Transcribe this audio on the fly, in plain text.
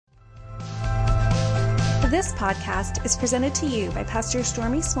This podcast is presented to you by Pastor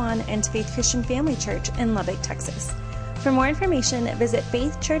Stormy Swan and Faith Christian Family Church in Lubbock, Texas. For more information, visit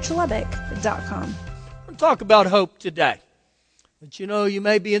faithchurchlubbock.com. We'll talk about hope today. But you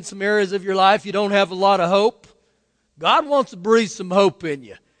may be in some areas of your life you don't have a lot of hope. God wants to breathe some hope in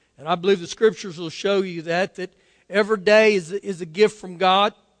you. And I believe the scriptures will show you that every day is a gift from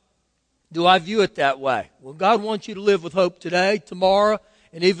God. Do I view it that way? Well, God wants you to live with hope today, tomorrow,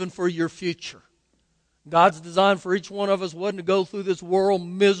 and even for your future. God's design for each one of us wasn't to go through this world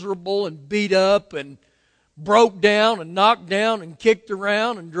miserable and beat up and broke down and knocked down and kicked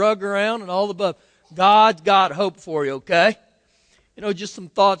around and drug around and all the above. God's got hope for you, okay? Just some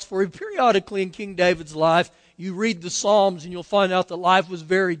thoughts for you. Periodically in King David's life, you read the Psalms and you'll find out that life was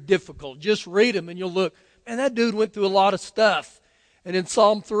very difficult. Just read them and you'll look, man, that dude went through a lot of stuff. And in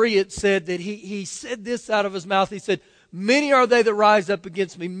Psalm 3 it said that he said this out of his mouth. He said, many are they that rise up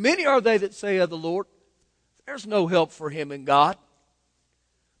against me. Many are they that say of the Lord, there's no help for him in God.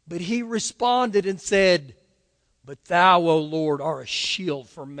 But he responded and said, but thou, O Lord, are a shield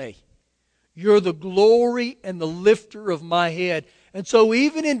for me. You're the glory and the lifter of my head. And so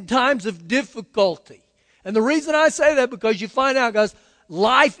even in times of difficulty, and the reason I say that because you find out, guys,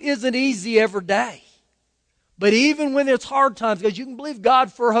 life isn't easy every day. But even when it's hard times, guys, you can believe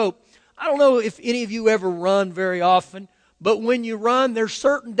God for hope. I don't know if any of you ever run very often, but when you run, there's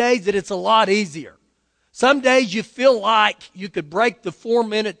certain days that it's a lot easier. Some days you feel like you could break the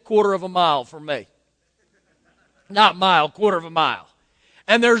 4-minute quarter of a mile for me. Not mile, quarter of a mile.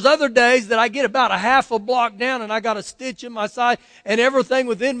 And there's other days that I get about a half a block down and I got a stitch in my side and everything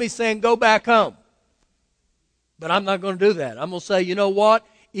within me saying, go back home. But I'm not going to do that. I'm going to say, you know what?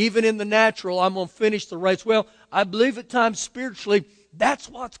 Even in the natural, I'm going to finish the race. Well, I believe at times spiritually, that's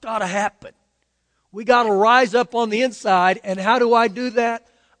what's got to happen. We got to rise up on the inside. And how do I do that?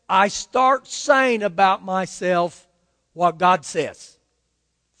 I start saying about myself what God says.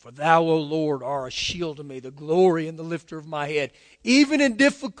 For thou, O Lord, are a shield to me, the glory and the lifter of my head, even in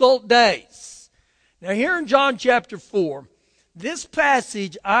difficult days. Now here in John chapter 4, this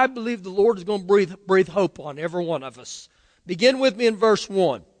passage, I believe the Lord is going to breathe hope on every one of us. Begin with me in verse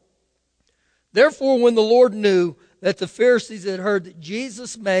 1. Therefore, when the Lord knew that the Pharisees had heard that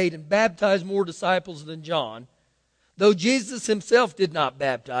Jesus made and baptized more disciples than John, though Jesus himself did not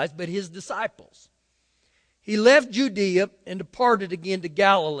baptize, but his disciples, he left Judea and departed again to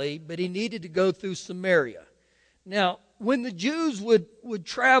Galilee, but he needed to go through Samaria. Now, when the Jews would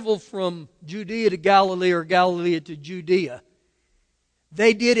travel from Judea to Galilee or Galilee to Judea,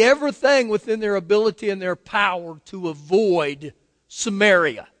 they did everything within their ability and their power to avoid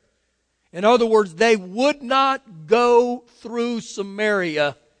Samaria. In other words, they would not go through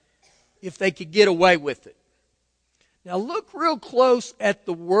Samaria if they could get away with it. Now look real close at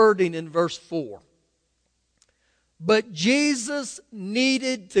the wording in verse 4. But Jesus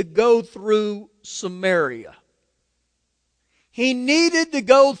needed to go through Samaria. He needed to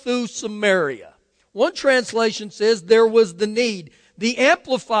go through Samaria. One translation says there was the need. The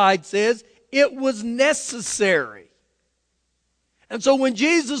Amplified says it was necessary. And so when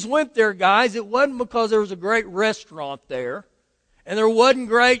Jesus went there, guys, it wasn't because there was a great restaurant there and there wasn't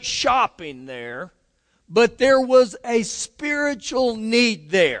great shopping there, but there was a spiritual need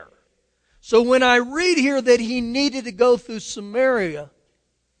there. So when I read here that he needed to go through Samaria,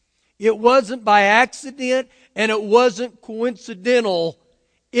 it wasn't by accident and it wasn't coincidental.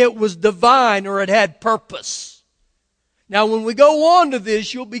 It was divine, or it had purpose. Now when we go on to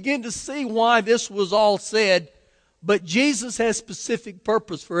this, you'll begin to see why this was all said. But Jesus has specific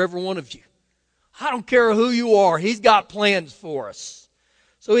purpose for every one of you. I don't care who you are. He's got plans for us.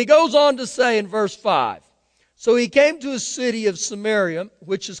 So he goes on to say in verse 5, so he came to a city of Samaria,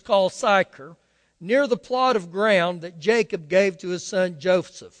 which is called Sychar, near the plot of ground that Jacob gave to his son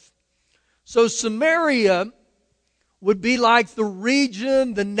Joseph. So Samaria would be like the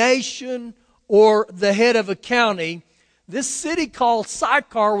region, the nation, or the head of a county. This city called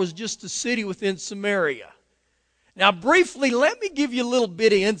Sychar was just a city within Samaria. Now briefly, let me give you a little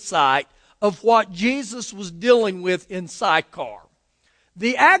bit of insight of what Jesus was dealing with in Sychar.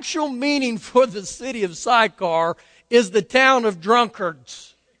 The actual meaning for the city of Sychar is the town of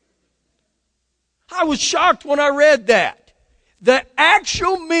drunkards. I was shocked when I read that. The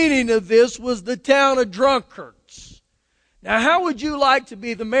actual meaning of this was the town of drunkards. Now how would you like to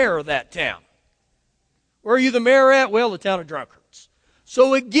be the mayor of that town? Where are you the mayor at? Well, the town of drunkards.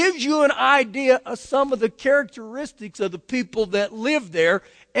 So it gives you an idea of some of the characteristics of the people that live there.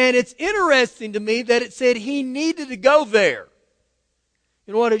 And it's interesting to me that it said he needed to go there.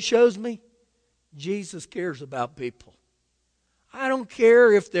 You know what it shows me? Jesus cares about people. I don't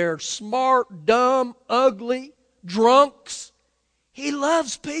care if they're smart, dumb, ugly, drunks. He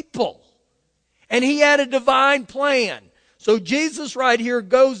loves people. And he had a divine plan. So Jesus right here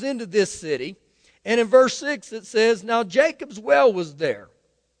goes into this city. And in verse 6 it says, Now Jacob's well was there.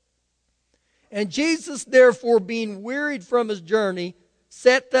 And Jesus, therefore, being wearied from his journey,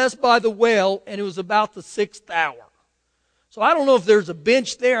 sat thus by the well, and it was about the 6th hour. So I don't know if there's a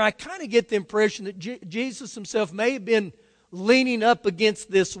bench there. I kind of get the impression that Jesus himself may have been leaning up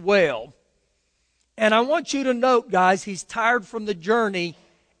against this well. And I want you to note, guys, he's tired from the journey,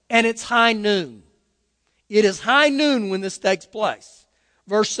 and it's high noon. It is high noon when this takes place.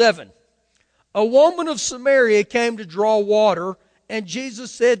 Verse 7. A woman of Samaria came to draw water, and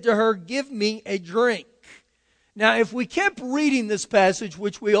Jesus said to her, Give me a drink. Now, if we kept reading this passage,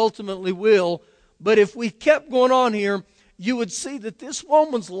 which we ultimately will, but if we kept going on here, you would see that this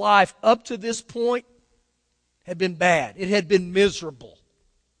woman's life up to this point had been bad. It had been miserable.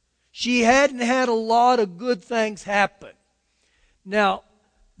 She hadn't had a lot of good things happen. Now,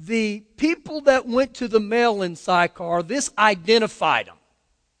 the people that went to the well in Sychar, this identified them.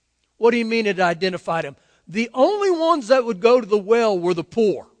 What do you mean it identified them? The only ones that would go to the well were the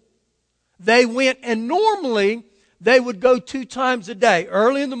poor. They went, and normally they would go 2 times a day,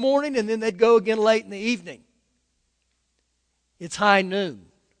 early in the morning, and then they'd go again late in the evening. It's high noon.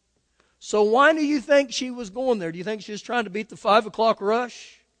 So why do you think she was going there? Do you think she was trying to beat the 5 o'clock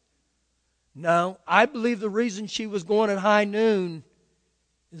rush? No, I believe the reason she was going at high noon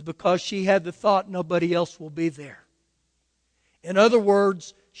is because she had the thought nobody else will be there. In other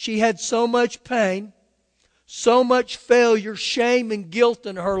words, she had so much pain, so much failure, shame, and guilt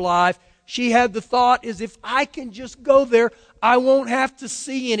in her life. She had the thought is if I can just go there, I won't have to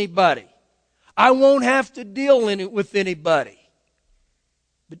see anybody. I won't have to deal with anybody.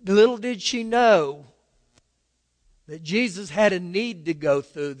 But little did she know that Jesus had a need to go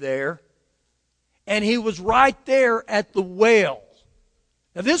through there, and he was right there at the well.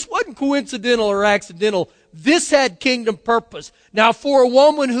 Now, this wasn't coincidental or accidental. This had kingdom purpose. Now, for a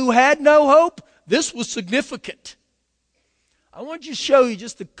woman who had no hope, this was significant. I want to show you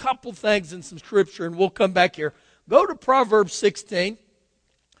just a couple things in some scripture, and we'll come back here. Go to Proverbs 16.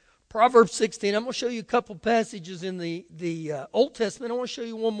 Proverbs 16. I'm going to show you a couple passages in the Old Testament. I want to show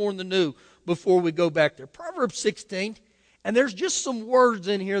you one more in the New before we go back there. Proverbs 16. And there's just some words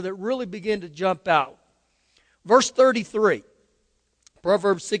in here that really begin to jump out. Verse 33.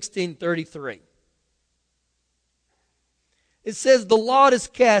 Proverbs 16:33. It says, The lot is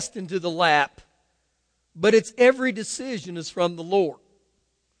cast into the lap, but its every decision is from the Lord.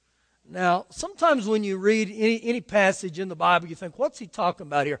 Now, sometimes when you read any passage in the Bible, you think, what's he talking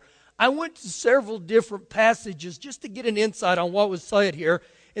about here? I went to several different passages just to get an insight on what was said here.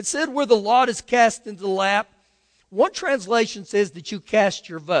 It said where the lot is cast into the lap. One translation says that you cast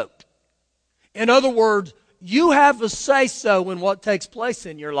your vote. In other words, you have a say-so in what takes place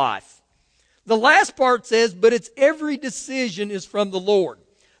in your life. The last part says, but its every decision is from the Lord.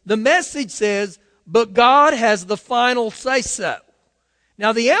 The Message says, but God has the final say-so.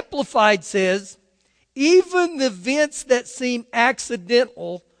 Now the Amplified says, even the events that seem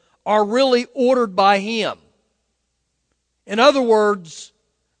accidental are really ordered by Him. In other words,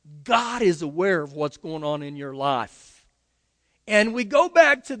 God is aware of what's going on in your life. And we go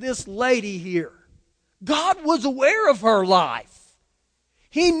back to this lady here. God was aware of her life.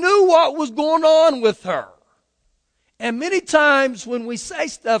 He knew what was going on with her. And many times when we say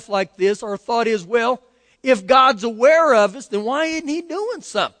stuff like this, our thought is, well, if God's aware of us, then why isn't He doing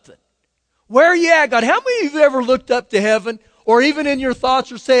something? Where are you at, God? How many of you ever looked up to heaven or even in your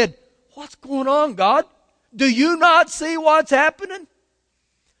thoughts or said, what's going on, God? Do you not see what's happening?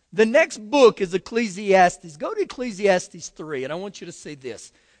 The next book is Ecclesiastes. Go to Ecclesiastes 3, and I want you to see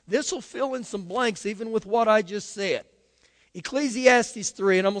this. This will fill in some blanks even with what I just said. Ecclesiastes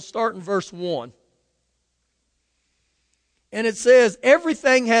 3, and I'm going to start in verse 1. And it says,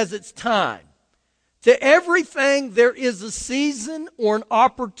 everything has its time. To everything there is a season or an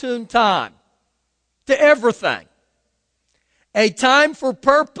opportune time. To everything. A time for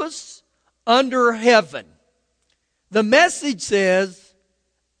purpose under heaven. The Message says,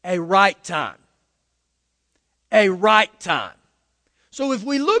 a right time. A right time. So if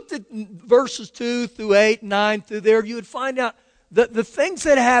we looked at verses 2 through 8, 9 through there, you would find out that the things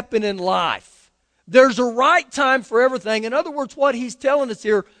that happen in life, there's a right time for everything. In other words, what he's telling us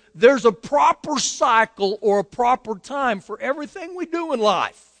here, there's a proper cycle or a proper time for everything we do in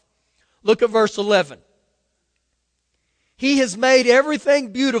life. Look at verse 11. He has made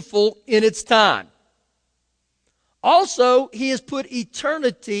everything beautiful in its time. Also, He has put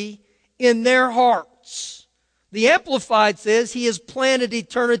eternity in their hearts. The Amplified says He has planted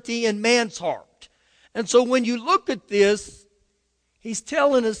eternity in man's heart. And so when you look at this, He's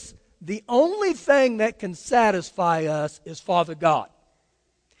telling us the only thing that can satisfy us is Father God.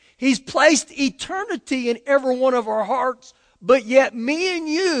 He's placed eternity in every one of our hearts, but yet me and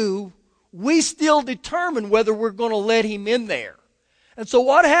you, we still determine whether we're going to let Him in there. And so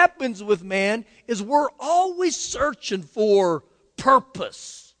what happens with man is we're always searching for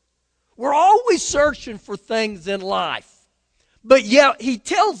purpose. We're always searching for things in life. But yet He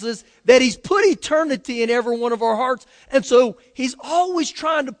tells us that He's put eternity in every one of our hearts. And so He's always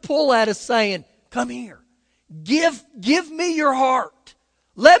trying to pull at us saying, come here. Give me your heart.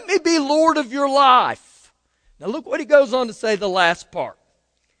 Let me be Lord of your life. Now look what He goes on to say the last part.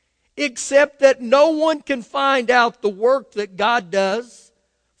 Except that no one can find out the work that God does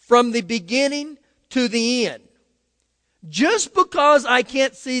from the beginning to the end. Just because I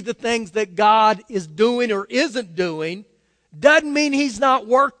can't see the things that God is doing or isn't doing doesn't mean He's not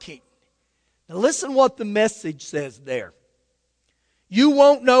working. Now listen what the Message says there. You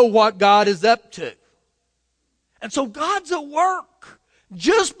won't know what God is up to. And so God's at work.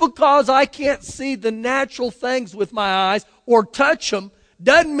 Just because I can't see the natural things with my eyes or touch them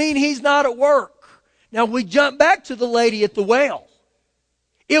doesn't mean He's not at work. Now we jump back to the lady at the well.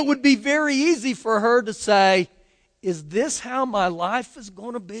 It would be very easy for her to say, is this how my life is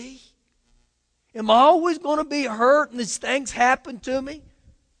going to be? Am I always going to be hurt and these things happen to me?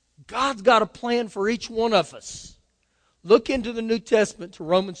 God's got a plan for each one of us. Look into the New Testament to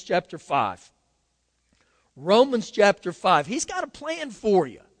Romans chapter 5. Romans chapter 5. He's got a plan for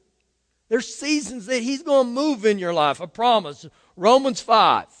you. There's seasons that He's going to move in your life, I promise. Romans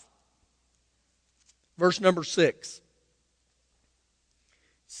 5, verse number 6.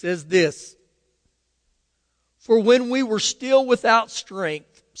 Says this. For when we were still without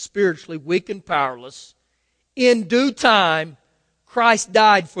strength, spiritually weak and powerless, in due time Christ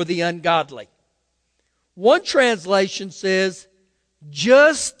died for the ungodly. One translation says,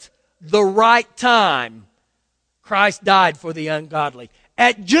 just the right time Christ died for the ungodly.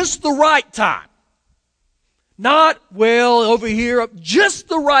 At just the right time. Not, well, over here, just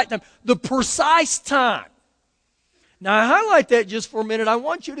the right time. The precise time. Now, I highlight that just for a minute. I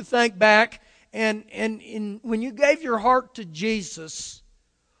want you to think back, and when you gave your heart to Jesus,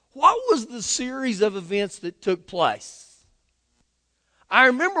 what was the series of events that took place? I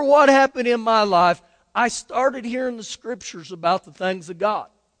remember what happened in my life. I started hearing the Scriptures about the things of God.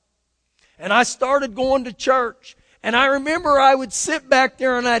 And I started going to church. And I remember I would sit back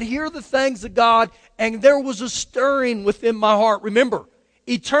there and I'd hear the things of God, and there was a stirring within my heart. Remember,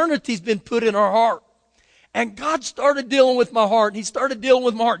 eternity's been put in our heart. And God started dealing with my heart, and He started dealing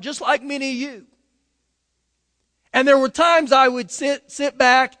with my heart, just like many of you. And there were times I would sit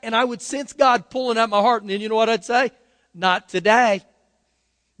back and I would sense God pulling at my heart, and then you know what I'd say? Not today.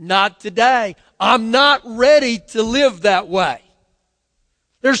 Not today. I'm not ready to live that way.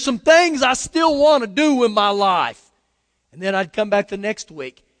 There's some things I still want to do in my life. And then I'd come back the next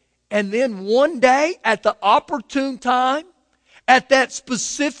week. And then one day, at the opportune time, at that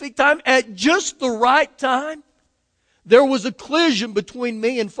specific time, at just the right time, there was a collision between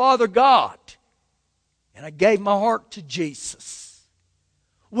me and Father God. And I gave my heart to Jesus.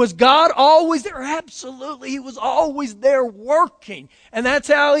 Was God always there? Absolutely. He was always there working. And that's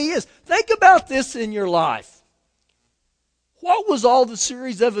how He is. Think about this in your life. What was all the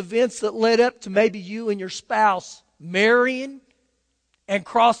series of events that led up to maybe you and your spouse marrying and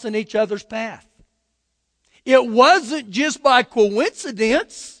crossing each other's path? It wasn't just by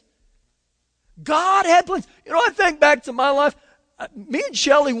coincidence. God had plans. You know, I think back to my life. Me and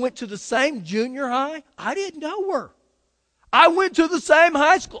Shelley went to the same junior high. I didn't know her. I went to the same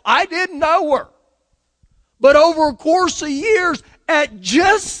high school. I didn't know her. But over a course of years, at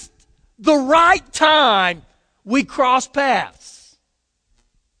just the right time, we crossed paths.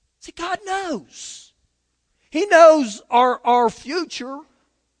 See, God knows. He knows our future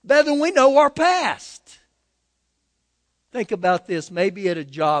better than we know our past. Think about this, maybe at a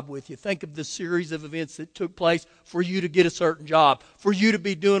job with you. Think of the series of events that took place for you to get a certain job, for you to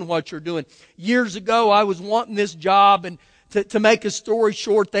be doing what you're doing. Years ago, I was wanting this job, and to make a story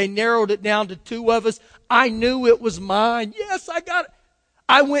short, they narrowed it down to two of us. I knew it was mine. Yes, I got it.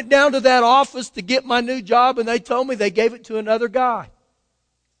 I went down to that office to get my new job, and they told me they gave it to another guy.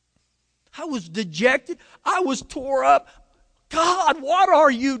 I was dejected. I was tore up. God, what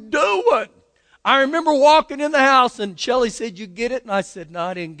are you doing? I remember walking in the house, and Shelley said, you get it? And I said, no,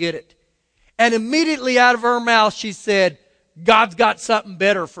 I didn't get it. And immediately out of her mouth, she said, God's got something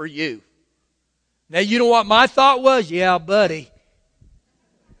better for you. Now, you know what my thought was? Yeah, buddy.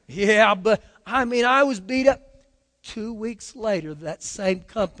 Yeah, but I was beat up. 2 weeks later, that same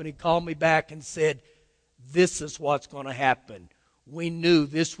company called me back and said, this is what's going to happen. We knew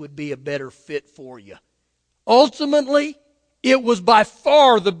this would be a better fit for you. Ultimately, it was by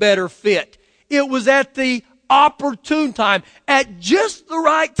far the better fit. It was at the opportune time, at just the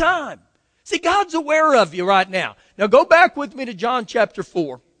right time. See, God's aware of you right now. Now go back with me to John chapter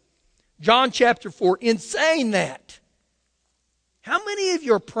 4. John chapter 4. In saying that, how many of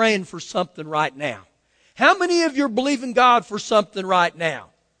you are praying for something right now? How many of you are believing God for something right now?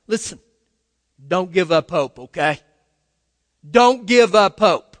 Listen, don't give up hope, okay? Don't give up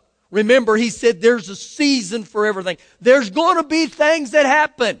hope. Remember, he said there's a season for everything. There's going to be things that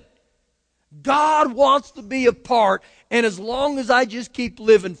happen. God wants to be a part, and as long as I just keep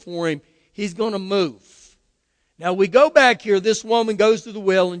living for Him, He's going to move. Now we go back here. This woman goes to the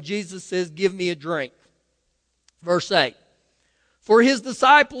well, and Jesus says, give me a drink. Verse 8. For His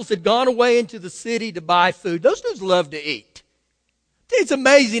disciples had gone away into the city to buy food. Those dudes love to eat. It's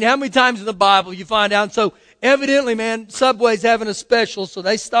amazing how many times in the Bible you find out. And so evidently, man, Subway's having a special, so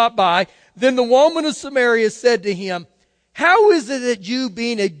they stop by. Then the woman of Samaria said to Him, how is it that you,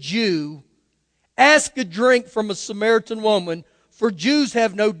 being a Jew, ask a drink from a Samaritan woman? For Jews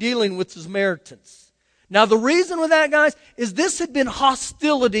have no dealing with Samaritans. Now the reason with that, guys, is this had been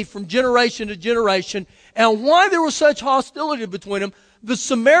hostility from generation to generation. And why there was such hostility between them, the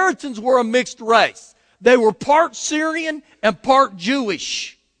Samaritans were a mixed race. They were part Syrian and part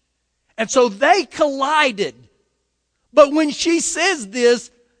Jewish. And so they collided. But when she says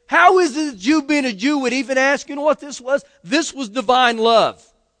this, how is it that you, being a Jew, would even ask? You know what this was? This was divine love.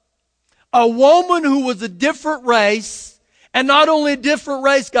 A woman who was a different race, and not only a different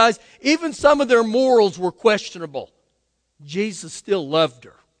race, guys, even some of their morals were questionable. Jesus still loved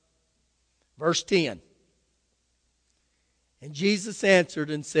her. Verse 10. And Jesus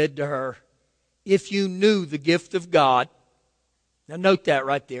answered and said to her, if you knew the gift of God. Now note that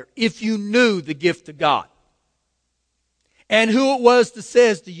right there. If you knew the gift of God, and who it was that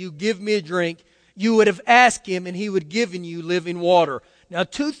says to you, give me a drink, you would have asked Him, and He would have given you living water. Now,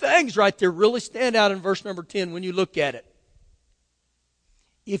 two things right there really stand out in verse number 10 when you look at it.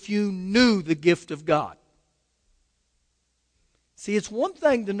 If you knew the gift of God. See, it's one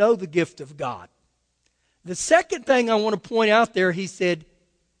thing to know the gift of God. The second thing I want to point out there, He said,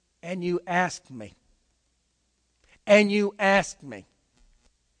 and you asked me. And you asked me.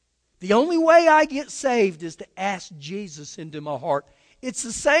 The only way I get saved is to ask Jesus into my heart. It's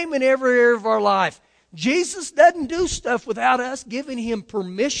the same in every area of our life. Jesus doesn't do stuff without us giving Him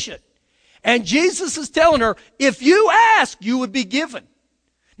permission. And Jesus is telling her, if you ask, you would be given.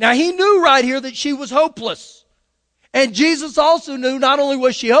 Now He knew right here that she was hopeless. And Jesus also knew not only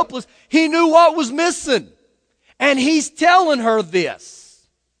was she hopeless, He knew what was missing. And He's telling her this.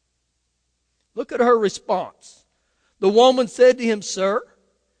 Look at her response. The woman said to Him, sir,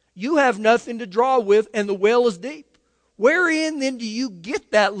 you have nothing to draw with, and the well is deep. Wherein then do you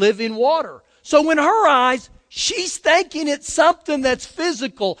get that living water? So in her eyes, she's thinking it's something that's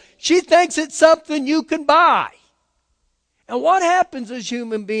physical. She thinks it's something you can buy. And what happens as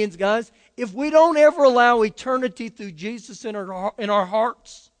human beings, guys, if we don't ever allow eternity through Jesus in our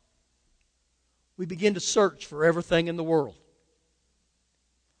hearts? We begin to search for everything in the world.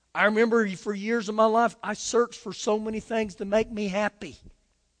 I remember for years of my life, I searched for so many things to make me happy.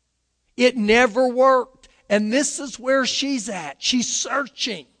 It never worked. And this is where she's at. She's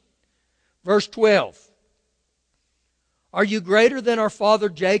searching. Verse 12. Are you greater than our father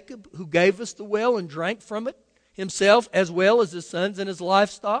Jacob, who gave us the well and drank from it himself, as well as his sons and his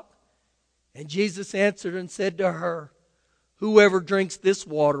livestock? And Jesus answered and said to her, whoever drinks this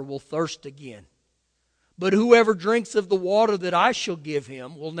water will thirst again. But whoever drinks of the water that I shall give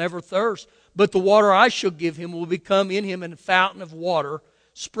him will never thirst. But the water I shall give him will become in him a fountain of water,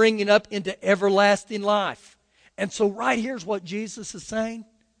 springing up into everlasting life. And so right here's what Jesus is saying.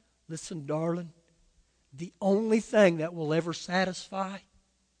 Listen, darling, the only thing that will ever satisfy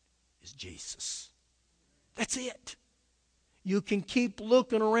is Jesus. That's it. You can keep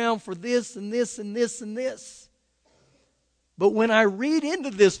looking around for this and this and this and this. But when I read into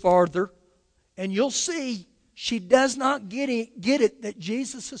this farther, and you'll see she does not get it that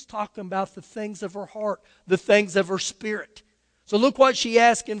Jesus is talking about the things of her heart, the things of her spirit. So look what she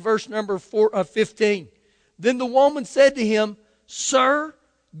asked in verse number 15. Then the woman said to him, sir,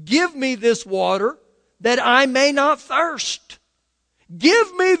 give me this water that I may not thirst.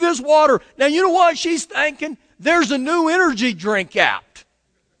 Give me this water. Now you know what she's thinking? There's a new energy drink out.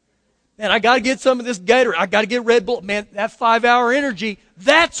 Man, I got to get some of this Gatorade. I got to get Red Bull. Man, that 5-hour energy,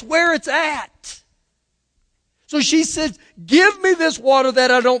 that's where it's at. So she says, give me this water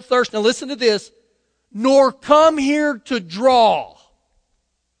that I don't thirst. Now listen to this. nor come here to draw.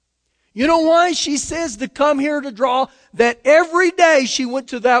 You know why she says to come here to draw? That every day she went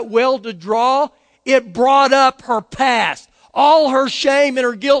to that well to draw, it brought up her past, all her shame and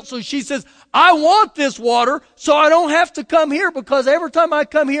her guilt. So she says, I want this water so I don't have to come here, because every time I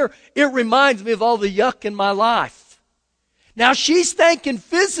come here, it reminds me of all the yuck in my life. Now she's thinking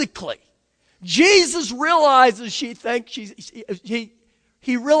physically. Jesus realizes he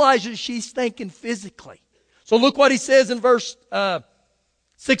realizes she's thinking physically. So look what he says in verse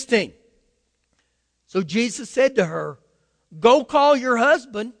 16. So Jesus said to her, go call your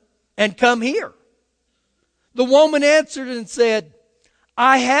husband and come here. The woman answered and said,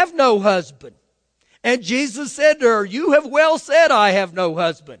 I have no husband. And Jesus said to her, you have well said, I have no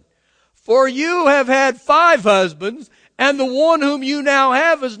husband. For you have had 5 husbands, and the one whom you now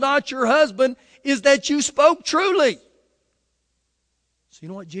have is not your husband. Is that you spoke truly? So you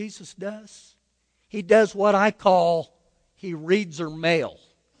know what Jesus does? He does what I call, he reads her mail.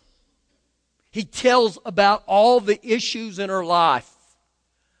 He tells about all the issues in her life.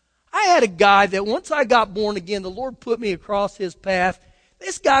 I had a guy that once I got born again, the Lord put me across his path.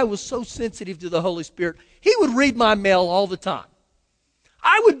 This guy was so sensitive to the Holy Spirit. He would read my mail all the time.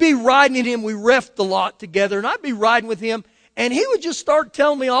 I would be riding in him. We reffed a lot together, and I'd be riding with him, and he would just start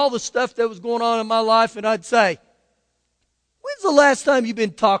telling me all the stuff that was going on in my life, and I'd say, when's the last time you've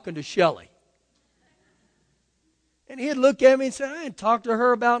been talking to Shelley? And he'd look at me and say, I ain't talked to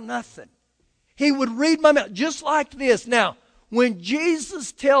her about nothing. He would read my mail just like this. Now, when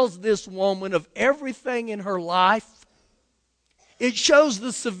Jesus tells this woman of everything in her life, it shows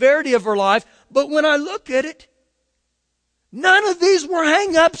the severity of her life. But when I look at it, none of these were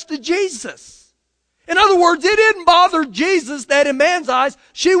hang-ups to Jesus. In other words, it didn't bother Jesus that in man's eyes,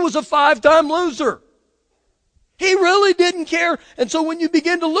 she was a 5-time loser. He really didn't care. And so when you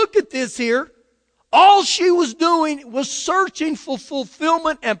begin to look at this here, all she was doing was searching for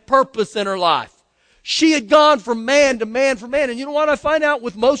fulfillment and purpose in her life. She had gone from man to man for man. And you know what I find out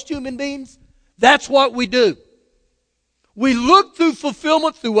with most human beings? That's what we do. We look through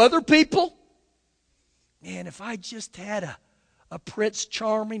fulfillment through other people. Man, if I just had a Prince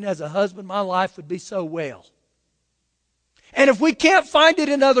Charming as a husband, my life would be so well. And if we can't find it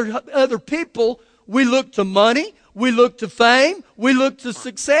in other people, we look to money, we look to fame, we look to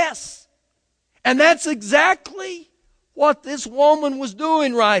success. And that's exactly what this woman was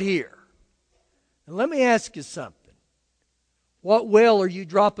doing right here. And let me ask you something. What well are you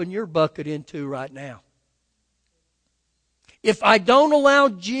dropping your bucket into right now? If I don't allow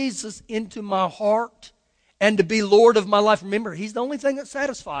Jesus into my heart and to be Lord of my life, remember, He's the only thing that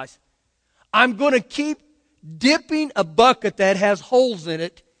satisfies. I'm going to keep dipping a bucket that has holes in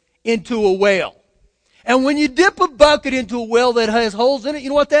it into a well. And when you dip a bucket into a well that has holes in it, you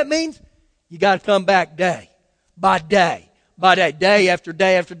know what that means? You got to come back day by day by day, day after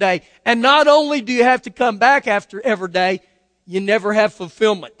day after day. And not only do you have to come back after every day, you never have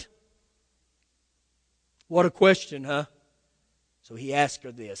fulfillment. What a question, huh? So he asked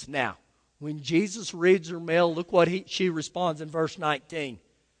her this. Now, when Jesus reads her mail, look what she responds in verse 19.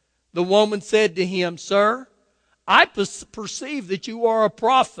 The woman said to him, Sir, I perceive that you are a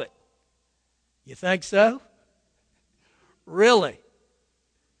prophet. You think so? Really?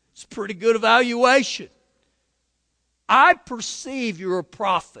 It's a pretty good evaluation. I perceive you're a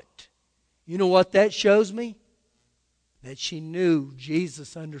prophet. You know what that shows me? That she knew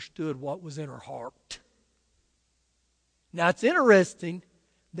Jesus understood what was in her heart. Now it's interesting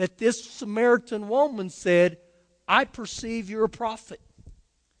that this Samaritan woman said, I perceive you're a prophet.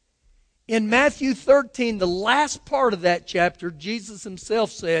 In Matthew 13, the last part of that chapter, Jesus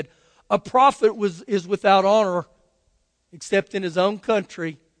himself said, a prophet is without honor except in his own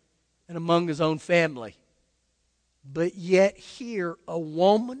country and among his own family. But yet here, a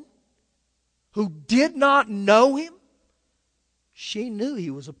woman who did not know him, she knew he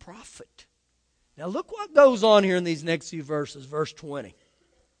was a prophet. Now look what goes on here in these next few verses, verse 20.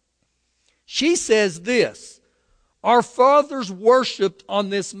 She says this, our fathers worshipped on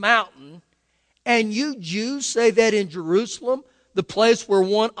this mountain, and you Jews say that in Jerusalem, the place where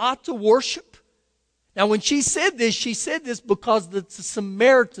one ought to worship. Now when she said this because the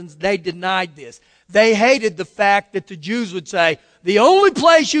Samaritans, they denied this. They hated the fact that the Jews would say, the only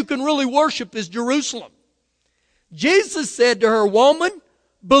place you can really worship is Jerusalem. Jesus said to her, woman,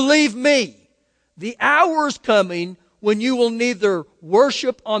 believe me, the hour is coming when you will neither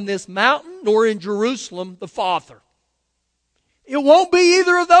worship on this mountain nor in Jerusalem the Father. It won't be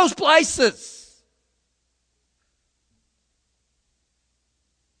either of those places.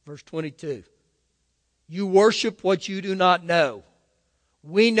 Verse 22. You worship what you do not know.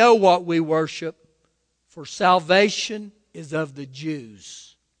 We know what we worship, For salvation is of the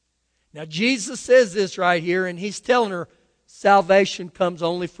Jews. Now Jesus says this right here, and he's telling her salvation comes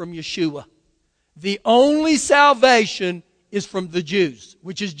only from Yeshua. The only salvation is from the Jews,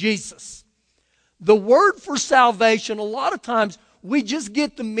 which is Jesus. The word for salvation, a lot of times we just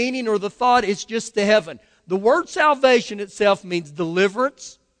get the meaning or the thought it's just to heaven. The word salvation itself means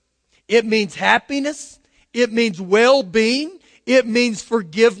deliverance. It means happiness. It means well-being. It means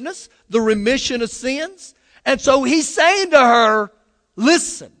forgiveness, the remission of sins. And so he's saying to her,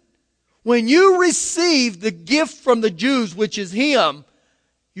 listen, when you receive the gift from the Jews, which is Him,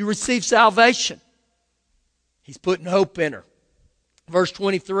 you receive salvation. He's putting hope in her. Verse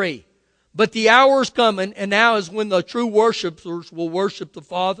 23, but the hour is coming, and now is when the true worshipers will worship the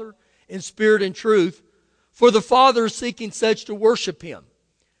Father in spirit and truth, for the Father is seeking such to worship Him.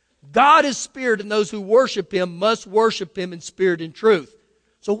 God is spirit, and those who worship Him must worship Him in spirit and truth.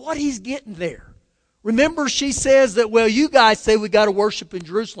 So what he's getting there. Remember, she says that, well, you guys say we got to worship in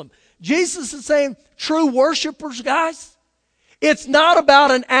Jerusalem. Jesus is saying, true worshipers, guys, it's not about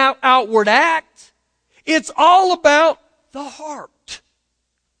an outward act. It's all about the heart.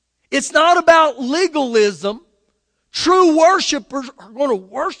 It's not about legalism. True worshipers are going to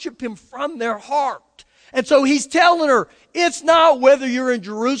worship Him from their heart. And so he's telling her, it's not whether you're in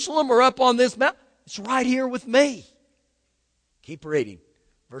Jerusalem or up on this mountain. It's right here with me. Keep reading.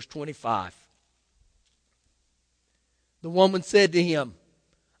 Verse 25. The woman said to him,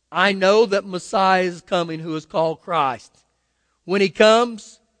 I know that Messiah is coming who is called Christ. When He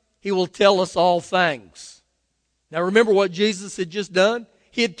comes, He will tell us all things. Now remember what Jesus had just done?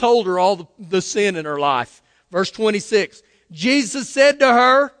 He had told her all the sin in her life. Verse 26. Jesus said to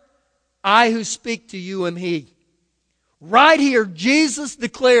her, I who speak to you am He. Right here, Jesus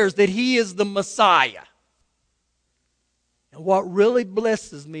declares that He is the Messiah. And what really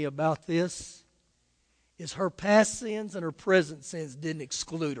blesses me about this is her past sins and her present sins didn't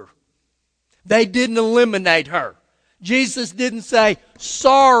exclude her. They didn't eliminate her. Jesus didn't say,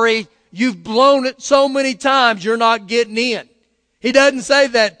 sorry, you've blown it so many times, you're not getting in. He doesn't say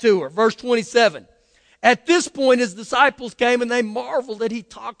that to her. Verse 27. At this point, His disciples came and they marveled that He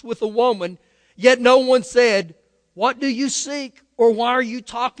talked with a woman, yet no one said, what do you seek, or why are you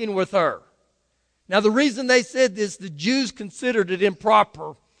talking with her? Now the reason they said this, the Jews considered it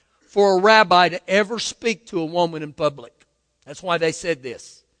improper for a rabbi to ever speak to a woman in public. That's why they said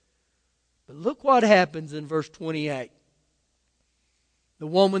this. But look what happens in verse 28. The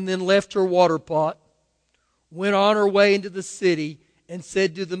woman then left her water pot, went on her way into the city, and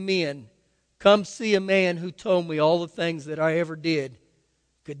said to the men, come see a man who told me all the things that I ever did.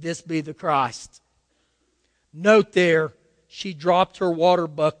 Could this be the Christ? Note there, she dropped her water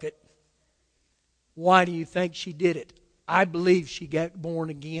bucket. Why do you think she did it? I believe she got born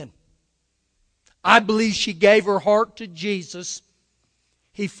again. I believe she gave her heart to Jesus.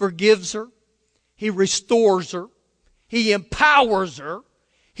 He forgives her. He restores her. He empowers her.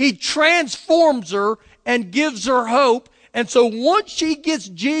 He transforms her and gives her hope. And so once she gets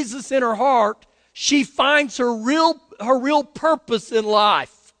Jesus in her heart, she finds her real purpose in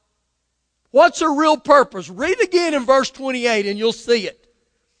life. What's her real purpose? Read again in verse 28 and you'll see it.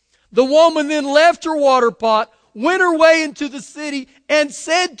 The woman then left her water pot, went her way into the city, and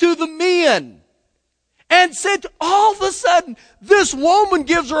said to the men, all of a sudden, this woman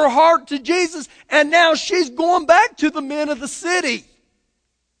gives her heart to Jesus, and now she's going back to the men of the city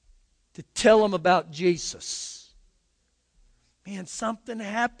to tell them about Jesus. Man, something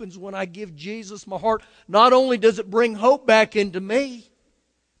happens when I give Jesus my heart. Not only does it bring hope back into me,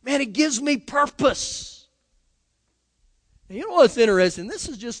 man, it gives me purpose. Now, you know what's interesting? This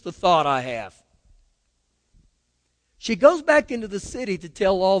is just the thought I have. She goes back into the city to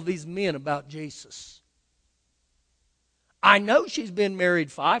tell all these men about Jesus. I know she's been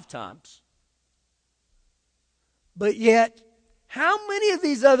married 5 times. But yet, how many of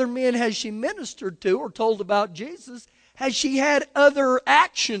these other men has she ministered to or told about Jesus? Has she had other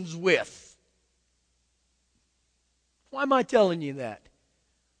actions with? Why am I telling you that?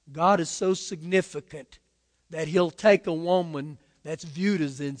 God is so significant that He'll take a woman that's viewed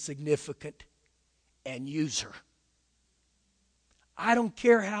as insignificant and use her. I don't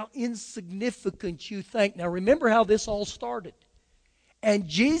care how insignificant you think. Now remember how this all started. And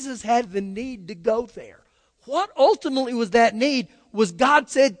Jesus had the need to go there. What ultimately was that need was God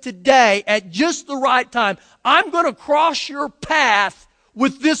said today, at just the right time, I'm going to cross your path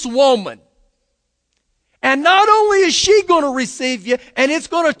with this woman. And not only is she going to receive you, and it's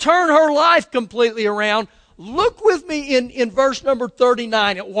going to turn her life completely around, look with me in verse number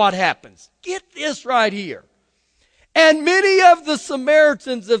 39 at what happens. Get this right here. And many of the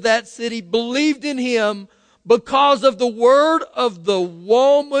Samaritans of that city believed in him because of the word of the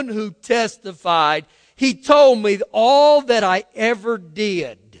woman who testified, he told me all that I ever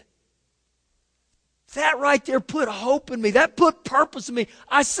did. That right there put hope in me. That put purpose in me.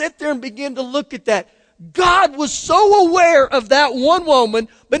 I sat there and began to look at that. God was so aware of that one woman,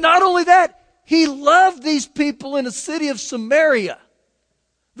 but not only that, he loved these people in the city of Samaria.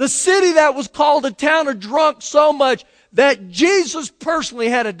 The city that was called a town of drunks so much that Jesus personally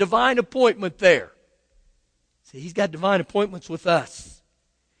had a divine appointment there. See, he's got divine appointments with us.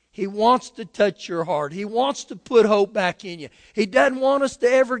 He wants to touch your heart. He wants to put hope back in you. He doesn't want us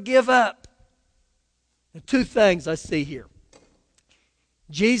to ever give up. Now, two things I see here.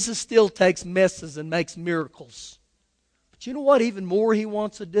 Jesus still takes messes and makes miracles. But you know what even more he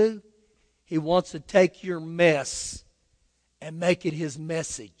wants to do? He wants to take your mess and make it his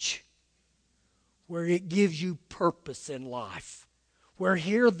message, where it gives you purpose in life. Where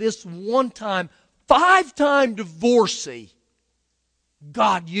here this one-time, 5-time divorcee,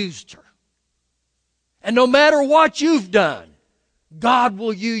 God used her. And no matter what you've done, God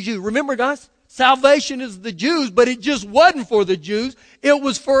will use you. Remember, guys, salvation is the Jews, but it just wasn't for the Jews. It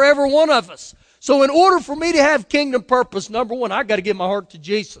was for every one of us. So in order for me to have kingdom purpose, number one, I've got to give my heart to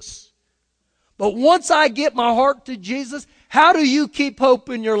Jesus. But once I get my heart to Jesus, how do you keep hope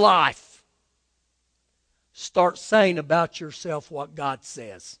in your life? Start saying about yourself what God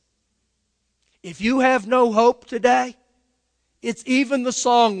says. If you have no hope today, it's even the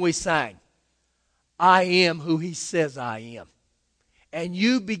song we sang, I am who he says I am. And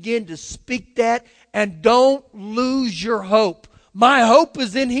you begin to speak that, and don't lose your hope. My hope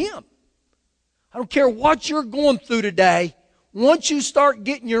is in him. I don't care what you're going through today. Once you start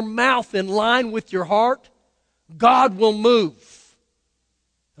getting your mouth in line with your heart, God will move.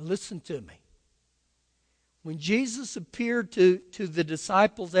 Now listen to me. When Jesus appeared to the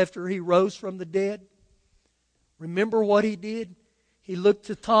disciples after he rose from the dead, remember what he did? He looked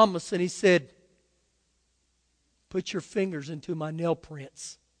to Thomas and he said, put your fingers into my nail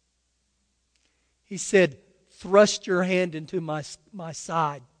prints. He said, thrust your hand into my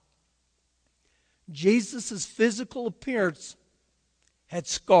side. Jesus' physical appearance had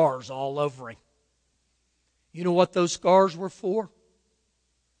scars all over him. You know what those scars were for?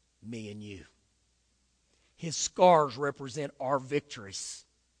 Me and you. His scars represent our victories.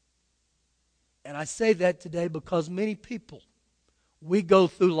 And I say that today because many people, we go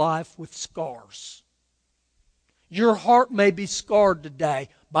through life with scars. Your heart may be scarred today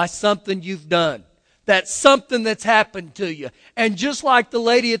by something you've done. That's something that's happened to you. And just like the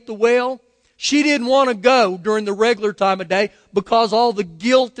lady at the well, she didn't want to go during the regular time of day because all the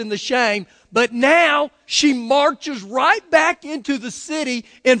guilt and the shame. But now she marches right back into the city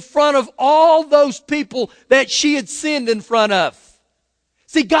in front of all those people that she had sinned in front of.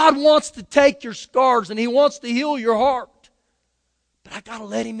 See, God wants to take your scars and he wants to heal your heart. But I got to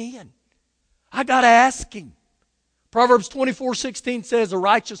let him in. I got to ask him. Proverbs 24:16 says, a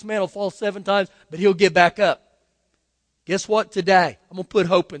righteous man will fall 7 times, but he'll get back up. Guess what today? I'm going to put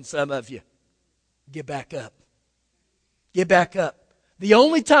hope in some of you. Get back up. Get back up. The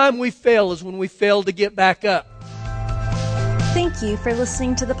only time we fail is when we fail to get back up. Thank you for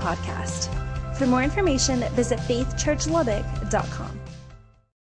listening to the podcast. For more information, visit faithchurchlubbock.com.